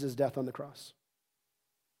at Jesus' death on the cross.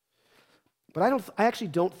 But I actually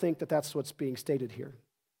don't think that that's what's being stated here.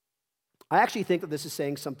 I actually think that this is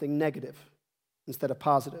saying something negative instead of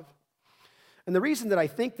positive. And the reason that I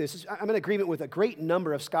think this is, I'm in agreement with a great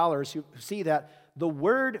number of scholars who see that the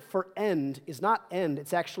word for end is not end,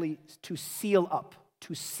 it's actually to seal up,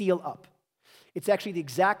 to seal up. It's actually the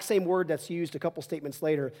exact same word that's used a couple statements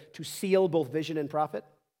later to seal both vision and prophet.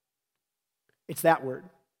 It's that word.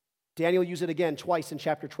 Daniel used it again twice in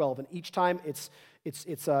chapter 12, and each time it's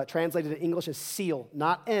translated in English as seal,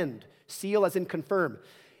 not end. Seal as in confirm.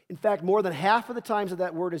 In fact, more than half of the times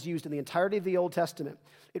that word is used in the entirety of the Old Testament,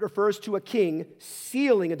 it refers to a king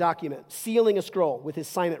sealing a document, sealing a scroll with his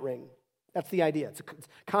signet ring. That's the idea. It's a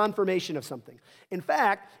confirmation of something. In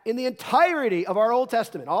fact, in the entirety of our Old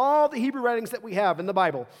Testament, all the Hebrew writings that we have in the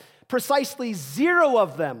Bible, precisely 0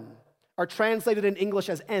 of them are translated in English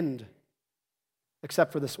as end,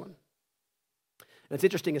 except for this one. And it's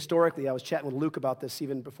interesting, historically, I was chatting with Luke about this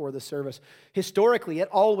even before this service. Historically, it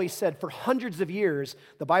always said, for hundreds of years,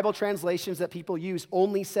 the Bible translations that people use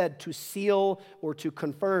only said to seal or to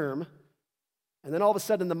confirm. And then all of a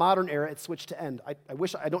sudden, in the modern era, it switched to end.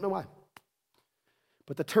 I don't know why.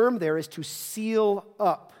 But the term there is to seal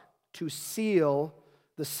up, to seal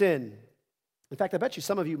the sin. In fact, I bet you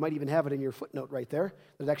some of you might even have it in your footnote right there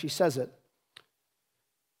that it actually says it.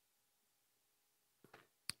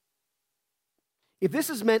 If this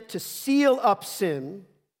is meant to seal up sin,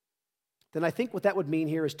 then I think what that would mean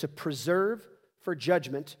here is to preserve for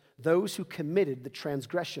judgment those who committed the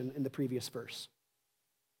transgression in the previous verse.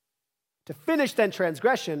 To finish then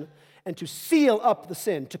transgression and to seal up the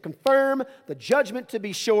sin, to confirm the judgment to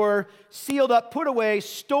be sure, sealed up, put away,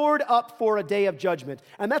 stored up for a day of judgment.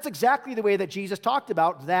 And that's exactly the way that Jesus talked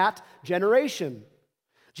about that generation.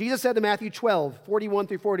 Jesus said in Matthew 12, 41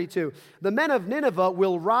 through 42, the men of Nineveh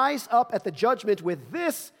will rise up at the judgment with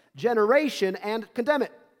this generation and condemn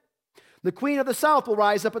it. The queen of the south will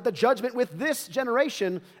rise up at the judgment with this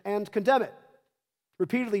generation and condemn it.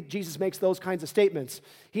 Repeatedly, Jesus makes those kinds of statements.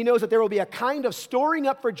 He knows that there will be a kind of storing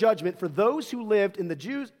up for judgment for those who lived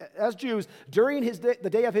as Jews during the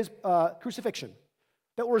day of his crucifixion,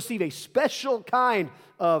 that will receive a special kind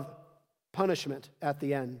of punishment at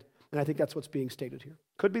the end. And I think that's what's being stated here.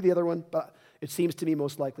 Could be the other one, but it seems to me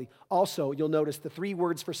most likely. Also, you'll notice the three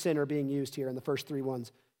words for sin are being used here in the first three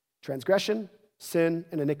ones. Transgression, sin,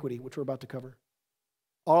 and iniquity, which we're about to cover.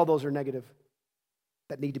 All those are negative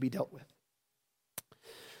that need to be dealt with.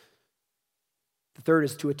 The third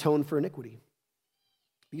is to atone for iniquity.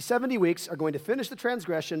 These 70 weeks are going to finish the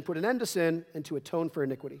transgression, put an end to sin, and to atone for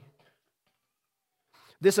iniquity.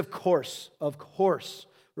 This, of course,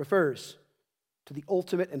 refers to the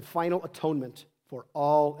ultimate and final atonement for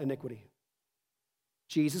all iniquity.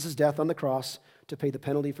 Jesus' death on the cross to pay the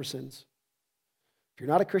penalty for sins. If you're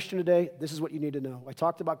not a Christian today, this is what you need to know. I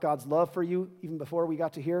talked about God's love for you even before we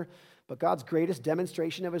got to here, but God's greatest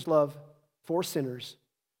demonstration of his love for sinners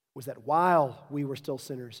was that while we were still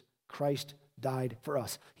sinners, Christ died for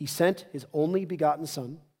us. He sent his only begotten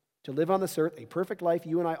Son to live on this earth, a perfect life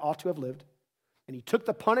you and I ought to have lived, and he took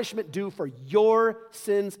the punishment due for your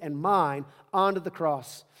sins and mine onto the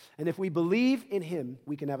cross. And if we believe in him,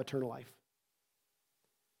 we can have eternal life.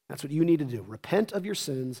 That's what you need to do. Repent of your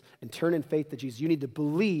sins and turn in faith to Jesus. You need to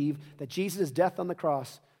believe that Jesus' death on the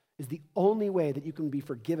cross is the only way that you can be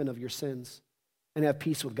forgiven of your sins and have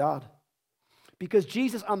peace with God. Because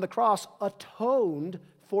Jesus on the cross atoned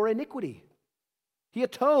for iniquity. He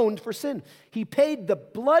atoned for sin. He paid the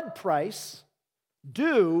blood price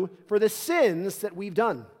due for the sins that we've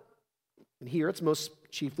done. And here it's most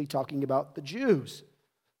chiefly talking about the Jews.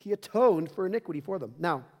 He atoned for iniquity for them.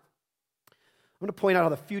 Now, I'm going to point out how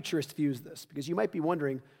the futurist views this, because you might be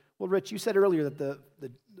wondering, well, Rich, you said earlier that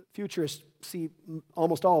the futurists see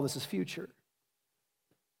almost all of this as future.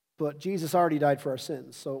 But Jesus already died for our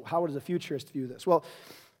sins, so how does a futurist view this? Well,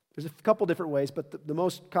 there's a couple different ways, but the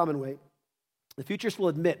most common way, the futurists will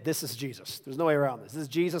admit this is Jesus. There's no way around this. This is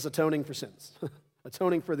Jesus atoning for sins,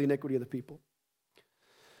 atoning for the iniquity of the people.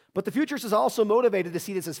 But the futurist is also motivated to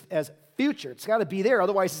see this as future. It's got to be there,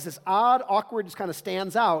 otherwise it's this odd, awkward, just kind of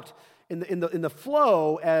stands out in the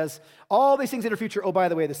flow as all these things that are future. Oh, by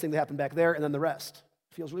the way, this thing that happened back there, and then the rest.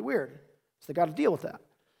 It feels really weird. So they got to deal with that.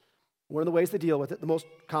 One of the ways they deal with it, the most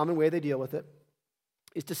common way they deal with it,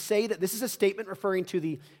 is to say that this is a statement referring to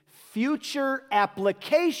the future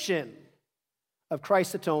application of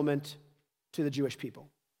Christ's atonement to the Jewish people.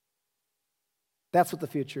 That's what the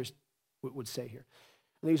futurists would say here.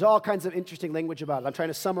 And there's all kinds of interesting language about it. I'm trying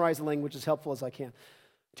to summarize the language as helpful as I can.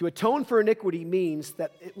 To atone for iniquity means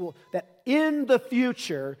that that in the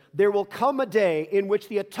future there will come a day in which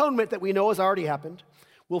the atonement that we know has already happened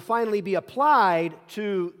will finally be applied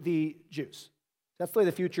to the Jews. That's the way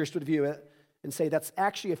the futurists would view it and say that's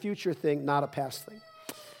actually a future thing, not a past thing.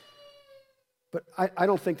 But I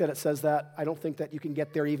don't think that it says that. I don't think that you can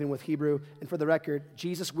get there even with Hebrew. And for the record,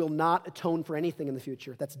 Jesus will not atone for anything in the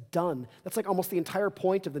future. That's done. That's like almost the entire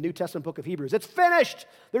point of the New Testament book of Hebrews. It's finished.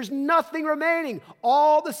 There's nothing remaining.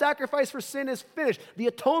 All the sacrifice for sin is finished. The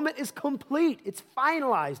atonement is complete. It's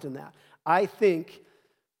finalized in that. I think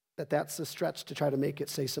that that's a stretch to try to make it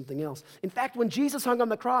say something else. In fact, when Jesus hung on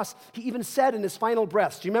the cross, he even said in his final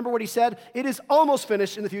breaths, do you remember what he said? It is almost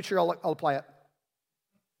finished. In the future, I'll apply it.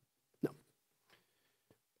 No.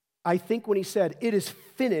 I think when he said, it is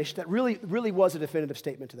finished, that really was a definitive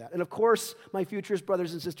statement to that. And of course, my futurist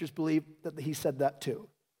brothers and sisters believe that he said that too.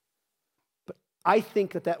 But I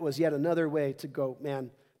think that was yet another way to go,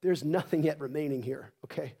 man, there's nothing yet remaining here,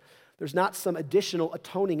 okay? There's not some additional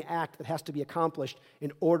atoning act that has to be accomplished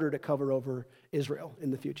in order to cover over Israel in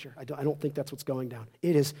the future. I don't think that's what's going down.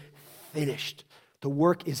 It is finished. The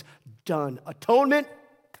work is done. Atonement,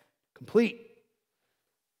 complete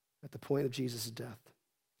at the point of Jesus' death.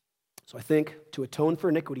 So I think to atone for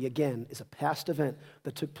iniquity, again, is a past event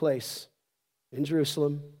that took place in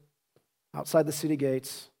Jerusalem, outside the city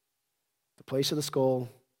gates, the place of the skull,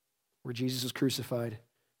 where Jesus was crucified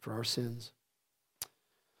for our sins.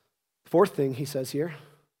 Fourth thing he says here,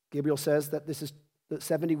 Gabriel says that the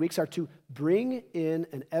 70 weeks are to bring in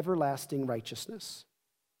an everlasting righteousness.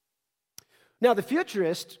 Now, the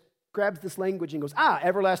futurist grabs this language and goes,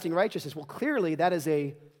 everlasting righteousness. Well, clearly that is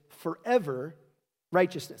a forever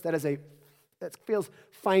righteousness. That feels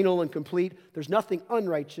final and complete. There's nothing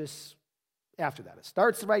unrighteous after that. It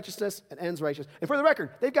starts righteousness and ends righteous. And for the record,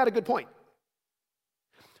 they've got a good point.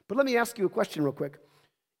 But let me ask you a question real quick.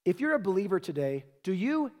 If you're a believer today, do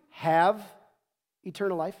you have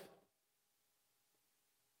eternal life?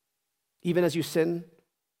 Even as you sin, and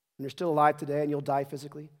you're still alive today and you'll die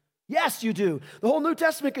physically? Yes, you do. The whole New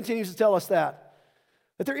Testament continues to tell us that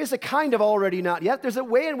there is a kind of already not yet. There's a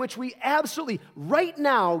way in which we absolutely, right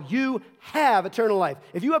now, you have eternal life.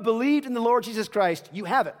 If you have believed in the Lord Jesus Christ, you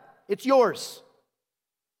have it. It's yours.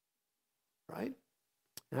 Right?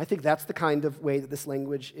 And I think that's the kind of way that this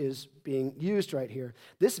language is being used right here.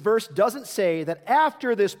 This verse doesn't say that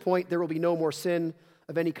after this point there will be no more sin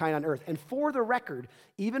of any kind on earth. And for the record,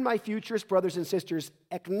 even my futurist brothers and sisters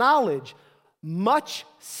acknowledge much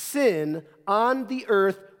sin on the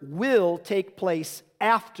earth will take place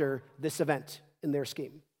after this event in their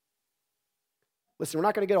scheme. Listen, we're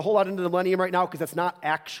not going to get a whole lot into the millennium right now because that's not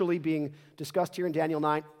actually being discussed here in Daniel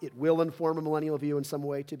 9. It will inform a millennial view in some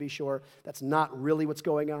way, to be sure. That's not really what's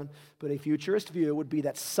going on. But a futurist view would be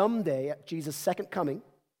that someday at Jesus' second coming,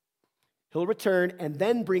 he'll return and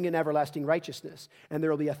then bring in everlasting righteousness. And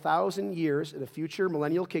there will be 1,000 years in a future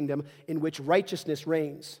millennial kingdom in which righteousness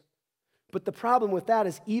reigns. But the problem with that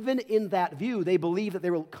is even in that view, they believe that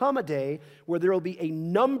there will come a day where there will be a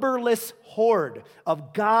numberless horde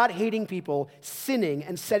of God-hating people sinning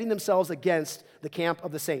and setting themselves against the camp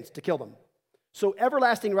of the saints to kill them. So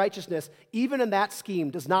everlasting righteousness, even in that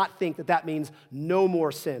scheme, does not think that that means no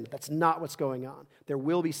more sin. That's not what's going on. There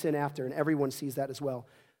will be sin after, and everyone sees that as well.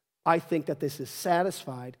 I think that this is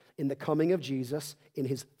satisfied in the coming of Jesus in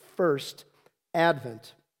his first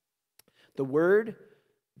advent. The word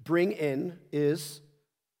bring in is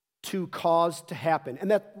to cause to happen. And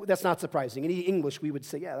that's not surprising. In English, we would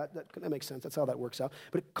say, yeah, that makes sense. That's how that works out.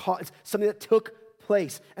 But it's something that took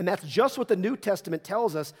place. And that's just what the New Testament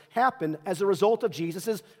tells us happened as a result of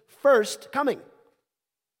Jesus' first coming.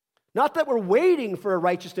 Not that we're waiting for a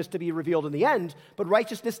righteousness to be revealed in the end, but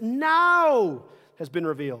righteousness now has been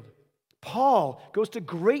revealed. Paul goes to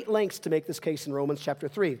great lengths to make this case in Romans chapter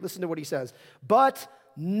 3. Listen to what he says. But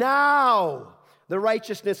now the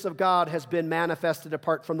righteousness of God has been manifested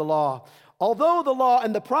apart from the law. Although the law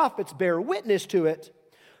and the prophets bear witness to it,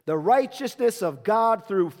 the righteousness of God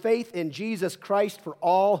through faith in Jesus Christ for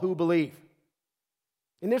all who believe.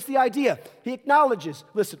 And there's the idea. He acknowledges,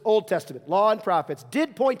 listen, Old Testament, law and prophets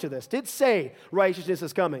did point to this, did say righteousness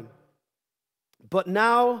is coming. But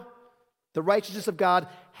now the righteousness of God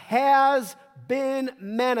has been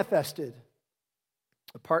manifested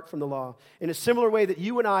apart from the law, in a similar way that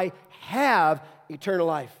you and I have eternal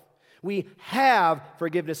life. We have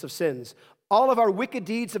forgiveness of sins. All of our wicked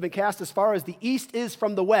deeds have been cast as far as the east is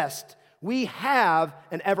from the west. We have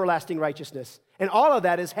an everlasting righteousness. And all of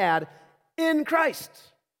that is had in Christ.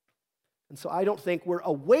 And so I don't think we're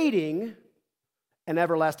awaiting an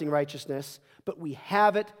everlasting righteousness, but we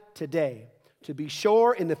have it today. To be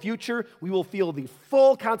sure, in the future, we will feel the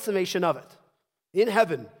full consummation of it in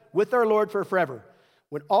heaven with our Lord for forever,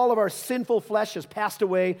 when all of our sinful flesh has passed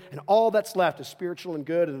away and all that's left is spiritual and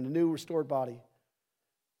good and a new restored body.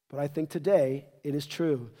 But I think today it is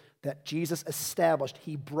true that Jesus established,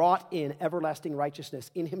 he brought in everlasting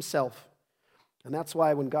righteousness in himself. And that's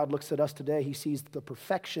why when God looks at us today, he sees the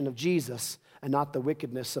perfection of Jesus and not the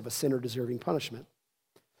wickedness of a sinner deserving punishment.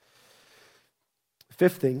 The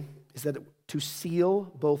fifth thing is that to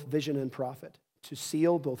seal both vision and prophet. To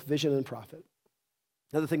seal both vision and prophet.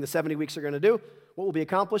 Another thing the 70 weeks are going to do, what will be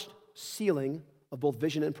accomplished? Sealing of both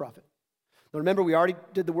vision and prophet. Now remember, we already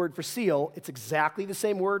did the word for seal. It's exactly the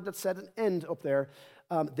same word that said an end up there.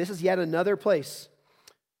 This is yet another place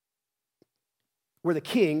where the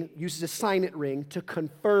king uses a signet ring to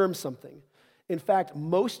confirm something. In fact,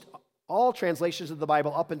 all translations of the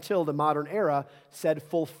Bible up until the modern era said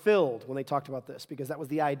fulfilled when they talked about this, because that was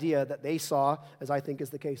the idea that they saw, as I think is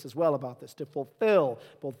the case as well about this, to fulfill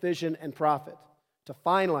both vision and prophet. to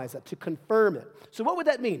finalize that, to confirm it. So what would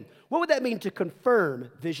that mean? What would that mean to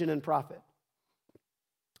confirm vision and prophet?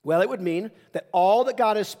 Well, it would mean that all that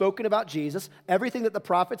God has spoken about Jesus, everything that the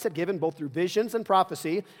prophets had given, both through visions and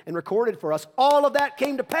prophecy, and recorded for us, all of that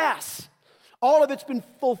came to pass. All of it's been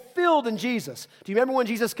fulfilled in Jesus. Do you remember when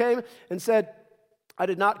Jesus came and said, I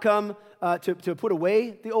did not come to put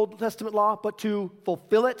away the Old Testament law, but to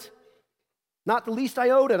fulfill it? Not the least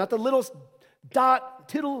iota, not the littlest dot,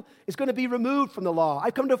 tittle is going to be removed from the law.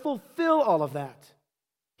 I've come to fulfill all of that.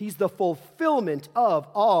 He's the fulfillment of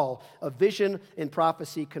all of vision and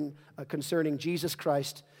prophecy concerning Jesus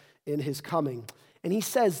Christ in his coming. And he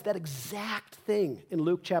says that exact thing in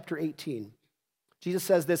Luke chapter 18. Jesus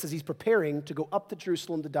says this as he's preparing to go up to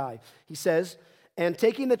Jerusalem to die. He says, and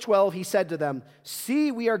taking the 12, he said to them,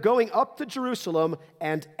 see, we are going up to Jerusalem,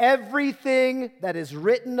 and everything that is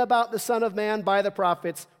written about the Son of Man by the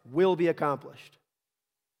prophets will be accomplished.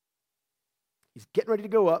 He's getting ready to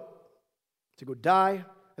go up, to go die,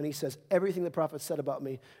 and he says, everything the prophets said about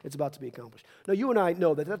me, it's about to be accomplished. Now, you and I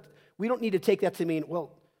know that we don't need to take that to mean,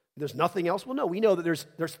 well, there's nothing else. Well, no, we know that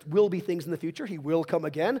there will be things in the future. He will come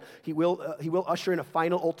again. He will usher in a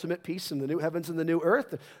final ultimate peace in the new heavens and the new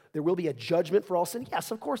earth. There will be a judgment for all sin.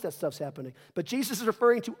 Yes, of course that stuff's happening. But Jesus is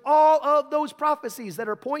referring to all of those prophecies that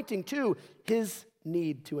are pointing to his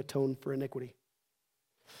need to atone for iniquity.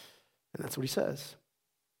 And that's what he says.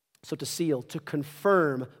 So to seal, to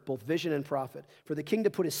confirm both vision and prophet, for the king to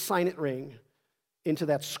put his signet ring into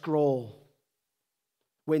that scroll.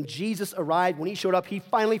 When Jesus arrived, when he showed up, he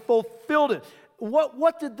finally fulfilled it.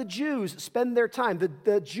 What did the Jews spend their time,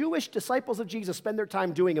 the Jewish disciples of Jesus spend their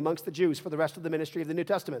time doing amongst the Jews for the rest of the ministry of the New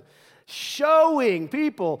Testament? Showing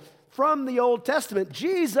people from the Old Testament,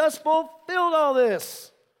 Jesus fulfilled all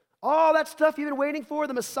this. All that stuff you've been waiting for,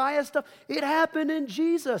 the Messiah stuff, it happened in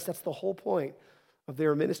Jesus. That's the whole point of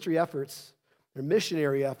their ministry efforts, their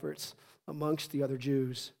missionary efforts amongst the other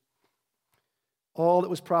Jews. All that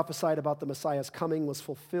was prophesied about the Messiah's coming was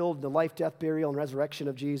fulfilled in the life, death, burial, and resurrection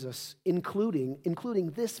of Jesus, including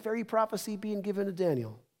this very prophecy being given to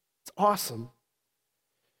Daniel. It's awesome.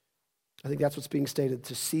 I think that's what's being stated,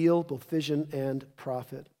 to seal both vision and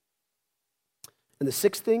prophet. And the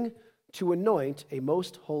sixth thing, to anoint a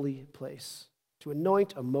most holy place. To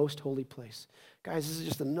anoint a most holy place. Guys, this is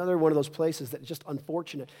just another one of those places that's just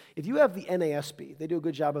unfortunate. If you have the NASB, they do a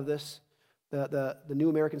good job of this, the New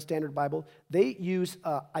American Standard Bible, they use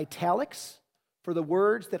italics for the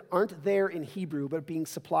words that aren't there in Hebrew, but being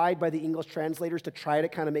supplied by the English translators to try to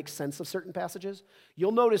kind of make sense of certain passages.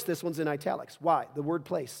 You'll notice this one's in italics. Why? The word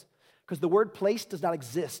place. Because the word place does not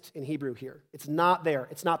exist in Hebrew here. It's not there.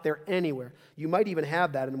 It's not there anywhere. You might even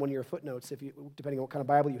have that in one of your footnotes, depending on what kind of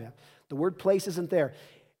Bible you have. The word place isn't there.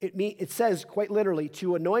 It says, quite literally,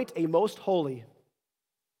 to anoint a most holy.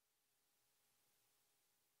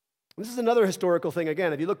 This is another historical thing.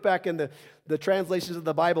 Again, if you look back in the translations of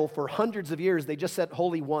the Bible for hundreds of years, they just said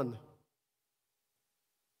Holy One.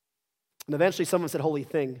 And eventually someone said Holy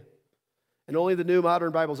Thing. And only the new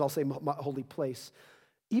modern Bibles all say Holy Place.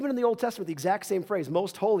 Even in the Old Testament, the exact same phrase,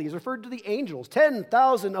 most holy, is referred to the angels.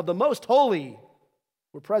 10,000 of the most holy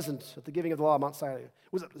were present at the giving of the law on Mount Sinai.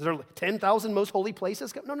 Was there 10,000 most holy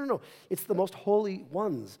places? No. It's the most holy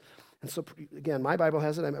ones. And so, again, my Bible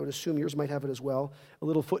has it. I would assume yours might have it as well. A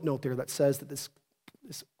little footnote there that says that this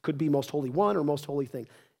could be most holy one or most holy thing.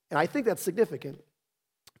 And I think that's significant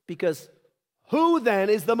because who then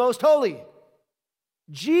is the most holy?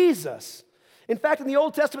 Jesus. In fact, in the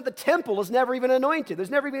Old Testament, the temple is never even anointed. There's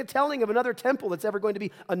never even a telling of another temple that's ever going to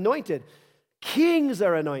be anointed. Kings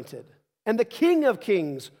are anointed. And the King of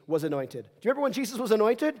Kings was anointed. Do you remember when Jesus was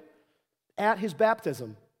anointed? At his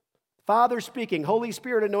baptism. Father speaking, Holy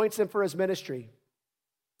Spirit anoints him for his ministry.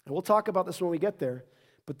 And we'll talk about this when we get there.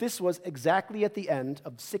 But this was exactly at the end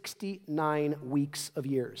of 69 weeks of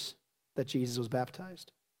years that Jesus was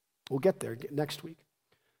baptized. We'll get there next week.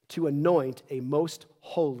 To anoint a most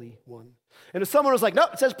holy one. And if someone was like, no,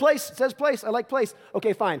 it says place, I like place.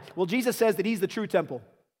 Okay, fine. Well, Jesus says that he's the true temple.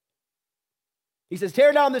 He says,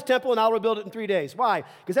 tear down this temple and I'll rebuild it in 3 days. Why?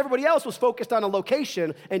 Because everybody else was focused on a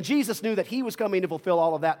location, and Jesus knew that he was coming to fulfill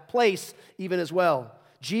all of that place even as well.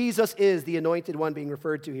 Jesus is the anointed one being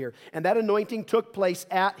referred to here. And that anointing took place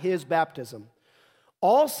at his baptism.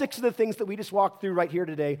 All six of the things that we just walked through right here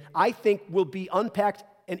today, I think will be unpacked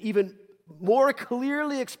and even more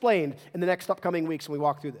clearly explained in the next upcoming weeks when we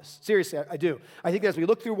walk through this. Seriously, I do. I think as we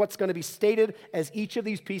look through what's going to be stated as each of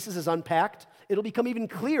these pieces is unpacked, it'll become even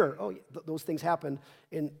clearer. Oh, those things happened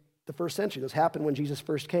in the first century. Those happened when Jesus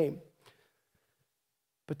first came.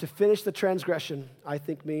 But to finish the transgression, I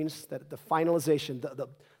think, means that the finalization,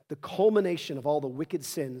 the culmination of all the wicked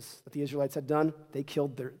sins that the Israelites had done, they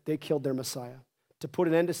killed their Messiah. To put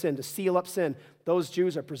an end to sin, to seal up sin, those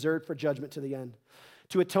Jews are preserved for judgment to the end.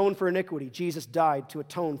 To atone for iniquity, Jesus died to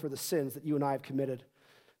atone for the sins that you and I have committed,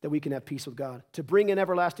 that we can have peace with God. To bring in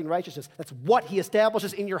everlasting righteousness, that's what he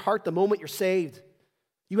establishes in your heart the moment you're saved.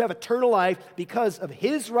 You have eternal life because of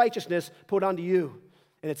his righteousness put onto you.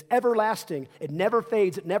 And it's everlasting. It never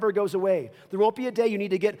fades. It never goes away. There won't be a day you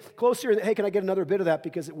need to get closer and, hey, can I get another bit of that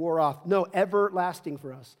because it wore off? No, everlasting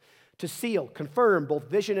for us. To seal, confirm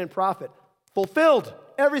both vision and prophet. Fulfilled.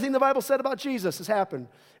 Everything the Bible said about Jesus has happened.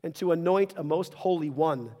 And to anoint a most holy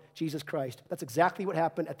one, Jesus Christ. That's exactly what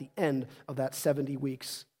happened at the end of that 70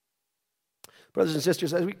 weeks. Brothers and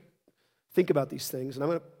sisters, as we think about these things, and I'm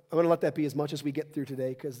going to let that be as much as we get through today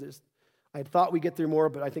because I had thought we'd get through more,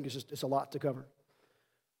 but I think it's a lot to cover.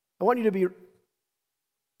 I want you to be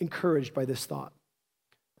encouraged by this thought.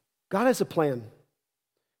 God has a plan.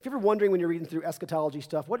 If you're ever wondering when you're reading through eschatology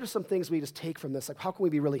stuff, what are some things we just take from this? Like, how can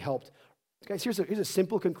we be really helped? Guys, here's a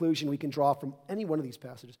simple conclusion we can draw from any one of these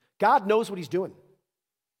passages. God knows what he's doing.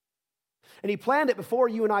 And he planned it before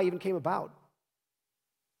you and I even came about.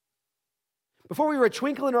 Before we were a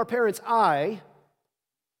twinkle in our parents' eye,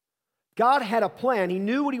 God had a plan. He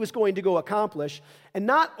knew what he was going to go accomplish. And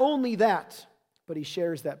not only that, but he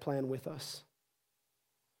shares that plan with us.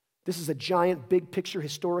 This is a giant, big picture,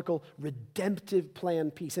 historical, redemptive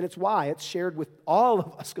plan piece. And it's why it's shared with all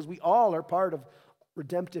of us, because we all are part of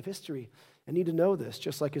redemptive history and need to know this,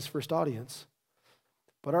 just like his first audience.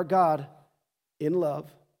 But our God, in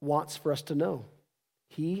love, wants for us to know.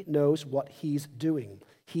 He knows what he's doing.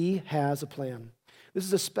 He has a plan. This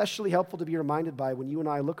is especially helpful to be reminded by when you and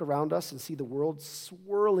I look around us and see the world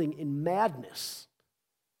swirling in madness.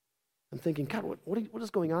 I'm thinking, God, what is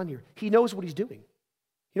going on here? He knows what he's doing.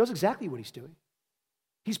 He knows exactly what he's doing.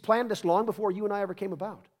 He's planned this long before you and I ever came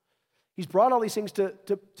about. He's brought all these things to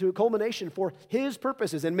a culmination for his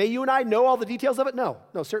purposes. And may you and I know all the details of it? No,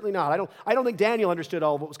 certainly not. I don't think Daniel understood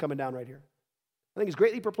all of what was coming down right here. I think he's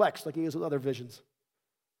greatly perplexed like he is with other visions.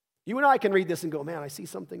 You and I can read this and go, man, I see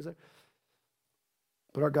some things there.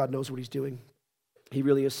 But our God knows what he's doing. He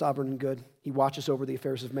really is sovereign and good. He watches over the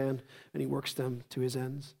affairs of man, and he works them to his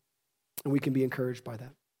ends. And we can be encouraged by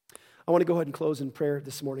that. I want to go ahead and close in prayer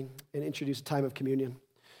this morning and introduce a time of communion.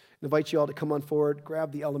 I invite you all to come on forward,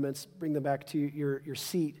 grab the elements, bring them back to your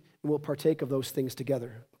seat, and we'll partake of those things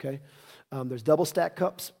together, okay? There's double stack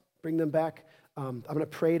cups. Bring them back. I'm going to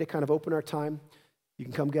pray to kind of open our time. You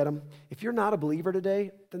can come get them. If you're not a believer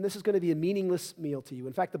today, then this is going to be a meaningless meal to you.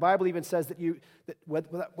 In fact, the Bible even says that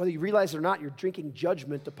whether you realize it or not, you're drinking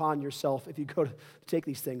judgment upon yourself if you go to take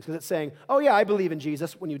these things. Because it's saying, oh yeah, I believe in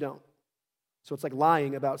Jesus, when you don't. So it's like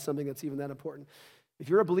lying about something that's even that important. If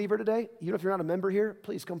you're a believer today, even if you're not a member here,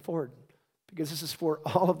 please come forward. Because this is for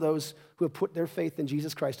all of those who have put their faith in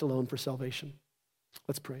Jesus Christ alone for salvation.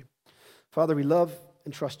 Let's pray. Father, we love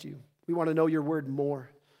and trust you. We want to know your word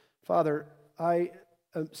more. Father, I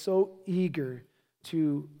am so eager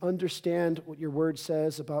to understand what your word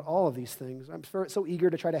says about all of these things. I'm so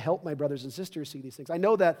eager to try to help my brothers and sisters see these things. I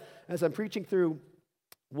know that as I'm preaching through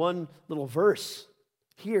one little verse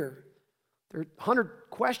here, there are 100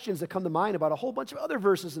 questions that come to mind about a whole bunch of other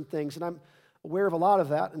verses and things, and I'm aware of a lot of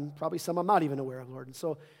that, and probably some I'm not even aware of, Lord. And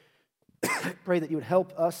so I pray that you would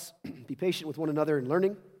help us be patient with one another in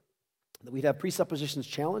learning, that we'd have presuppositions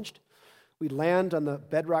challenged, we'd land on the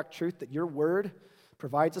bedrock truth that your word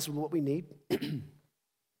provides us with what we need.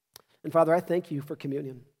 And Father, I thank you for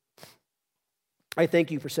communion. I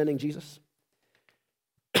thank you for sending Jesus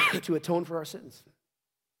to atone for our sins.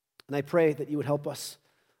 And I pray that you would help us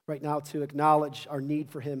right now to acknowledge our need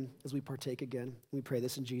for him as we partake again. We pray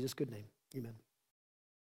this in Jesus' good name. Amen.